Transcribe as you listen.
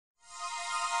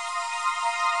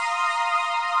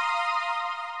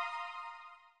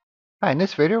Hi, in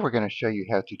this video we're going to show you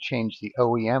how to change the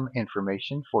OEM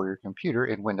information for your computer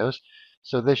in Windows.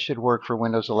 So this should work for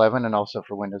Windows 11 and also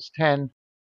for Windows 10.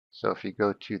 So if you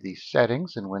go to the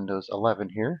settings in Windows 11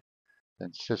 here,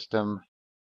 then System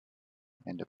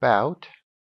and About,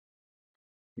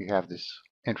 you have this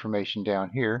information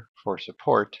down here for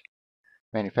support,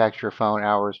 manufacturer, phone,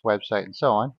 hours, website, and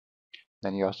so on.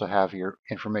 Then you also have your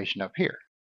information up here.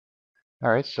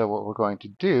 Alright, so what we're going to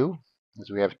do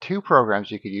is we have two programs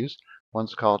you could use.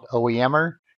 One's called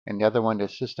OEMer and the other one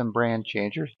is System Brand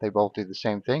Changer. They both do the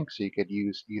same thing, so you could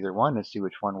use either one and see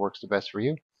which one works the best for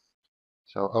you.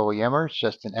 So OEMer is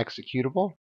just an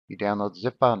executable. You download the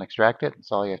zip file and extract it. That's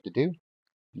all you have to do.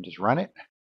 And just run it.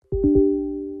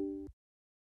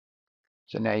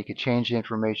 So now you can change the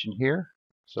information here.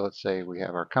 So let's say we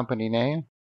have our company name.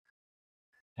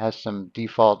 It has some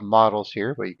default models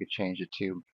here, but you could change it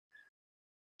to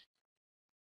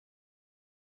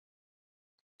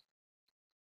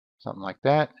something like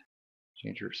that.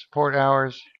 Change your support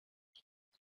hours.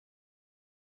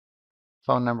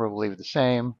 Phone number will leave the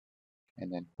same.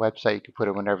 And then website, you can put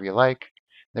it whenever you like.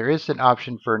 There is an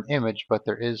option for an image, but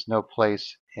there is no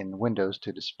place in Windows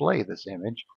to display this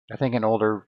image. I think in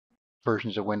older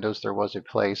versions of Windows there was a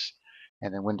place,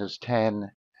 and then Windows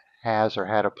 10 has or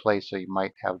had a place, so you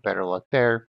might have better luck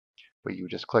there. But you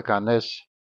just click on this,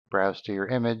 browse to your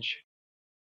image,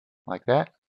 like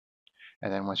that.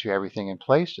 And then once you have everything in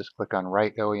place, just click on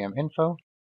Write OEM Info.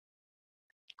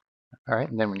 All right,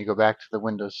 and then when you go back to the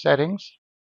Windows settings,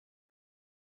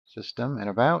 System and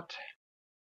About,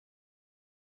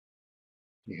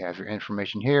 you have your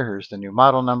information here. Here's the new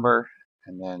model number,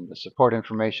 and then the support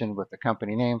information with the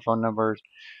company name, phone numbers,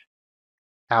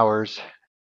 hours,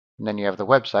 and then you have the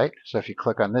website. So if you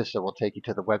click on this, it will take you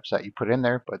to the website you put in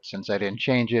there, but since I didn't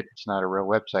change it, it's not a real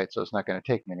website, so it's not going to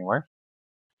take me anywhere.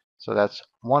 So that's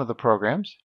one of the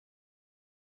programs.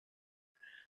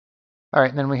 All right,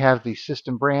 and then we have the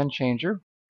System Brand Changer,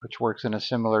 which works in a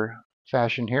similar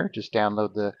fashion here. Just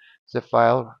download the zip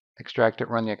file, extract it,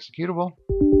 run the executable.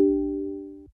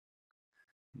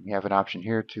 You have an option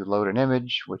here to load an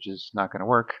image, which is not going to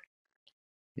work.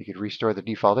 You could restore the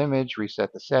default image,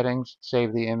 reset the settings,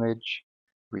 save the image,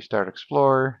 restart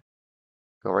Explorer,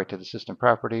 go right to the system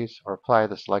properties, or apply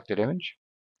the selected image.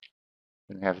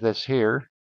 And we have this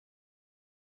here,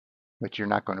 which you're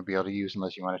not going to be able to use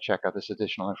unless you want to check out this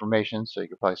additional information, so you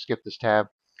could probably skip this tab.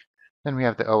 Then we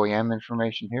have the OEM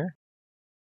information here.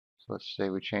 So let's say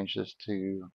we change this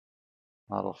to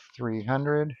model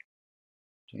 300,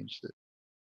 change the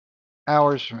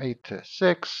hours from 8 to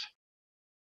 6,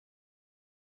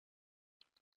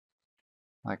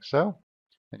 like so.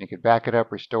 Then you could back it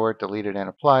up, restore it, delete it, and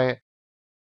apply it.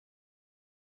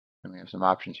 And we have some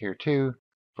options here too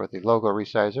for the logo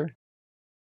resizer.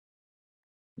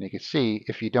 And you can see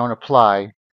if you don't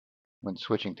apply when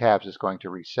switching tabs, it's going to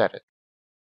reset it.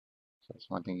 So that's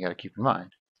one thing you got to keep in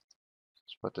mind.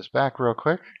 Let's put this back real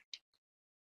quick.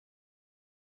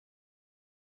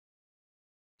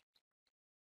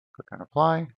 Click on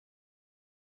apply. All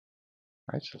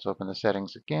right, so let's open the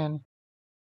settings again.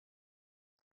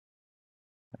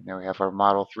 And now we have our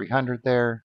model 300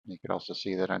 there. You can also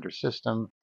see that under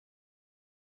system,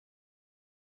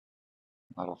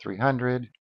 model 300,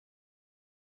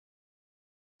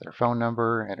 their phone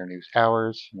number, enter new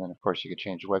hours, and then of course you could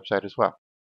change the website as well.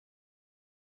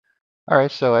 All right,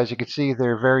 so as you can see,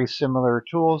 they're very similar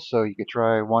tools, so you could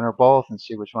try one or both and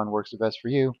see which one works the best for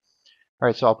you. All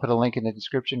right, so I'll put a link in the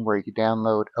description where you can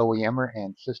download OEMer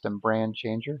and System Brand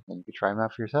Changer, and you can try them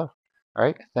out for yourself. All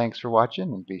right, thanks for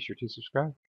watching, and be sure to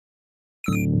subscribe.